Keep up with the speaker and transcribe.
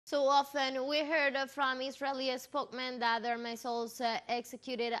So often we heard from Israeli spokesmen that their missiles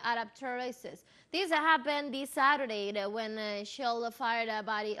executed Arab terrorists. This happened this Saturday when shell fired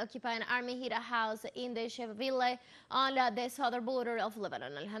by the occupying army hit a house in the Sheville on the southern border of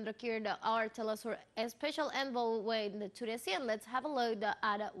Lebanon. Alejandro Kirk, our teleSUR special envoy, went to the scene. Let's have a look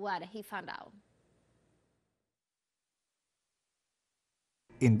at what he found out.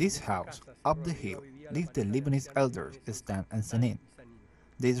 In this house, up the hill, live the Lebanese elders Stan and Sanin.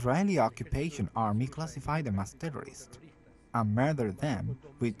 The Israeli occupation army classified them as terrorists and murdered them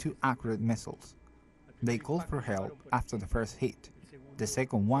with 2 accurate missiles. They called for help after the first hit. The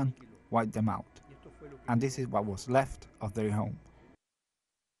second one wiped them out. And this is what was left of their home.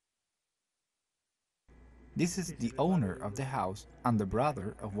 This is the owner of the house and the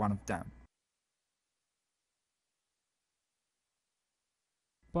brother of one of them.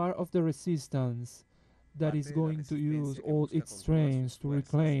 Part of the resistance that is going to use all its strength to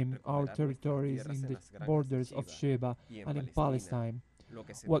reclaim our territories in the borders of Sheba and in Palestine.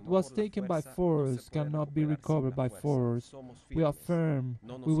 What was taken by force cannot be recovered by force. We are firm.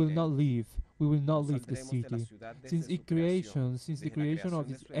 We will not leave. We will not leave the city. Since the creation of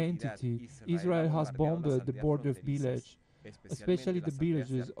its entity, Israel has bombed the border village, especially the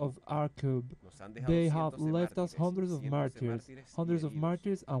villages of Arqub. They have left us hundreds of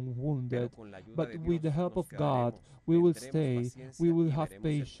martyrs and wounded. But with the help of God, we will stay, we will have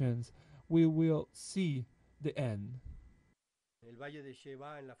patience, we will see the end.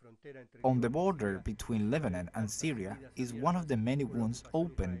 On the border between Lebanon and Syria is one of the many wounds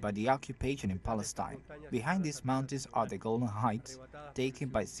opened by the occupation in Palestine. Behind these mountains are the Golden Heights, taken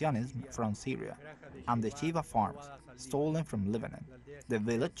by Zionism from Syria, and the Sheba farms, stolen from Lebanon. The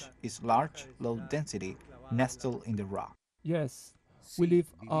village is large, low density, nestled in the rock. Yes, we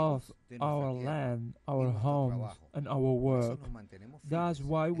live off our land, our homes, and our work. That's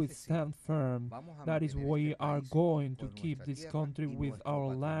why we stand firm. That is why we are going to keep this country with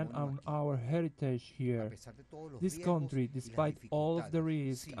our land and our heritage here. This country, despite all of the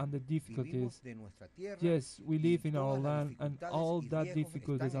risk and the difficulties, yes, we live in our land and all that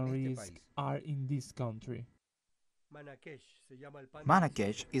difficulties and risks are in this country.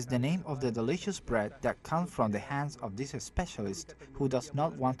 Marrakesh is the name of the delicious bread that comes from the hands of this specialist who does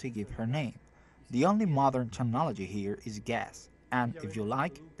not want to give her name. The only modern technology here is gas, and if you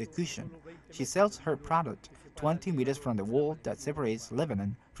like, the cushion. She sells her product 20 meters from the wall that separates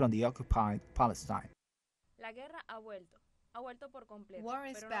Lebanon from the occupied Palestine. War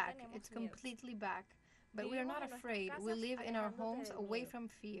is back, it's completely back. But we are not afraid. We live in our homes away from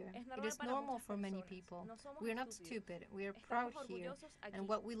fear. It is normal for many people. We are not stupid. We are proud here. And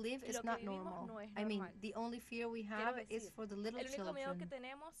what we live is not normal. I mean, the only fear we have is for the little children.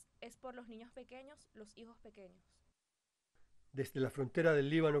 Desde la frontera del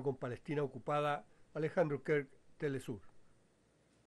Líbano con Palestina ocupada, Alejandro Kirk, teleSUR.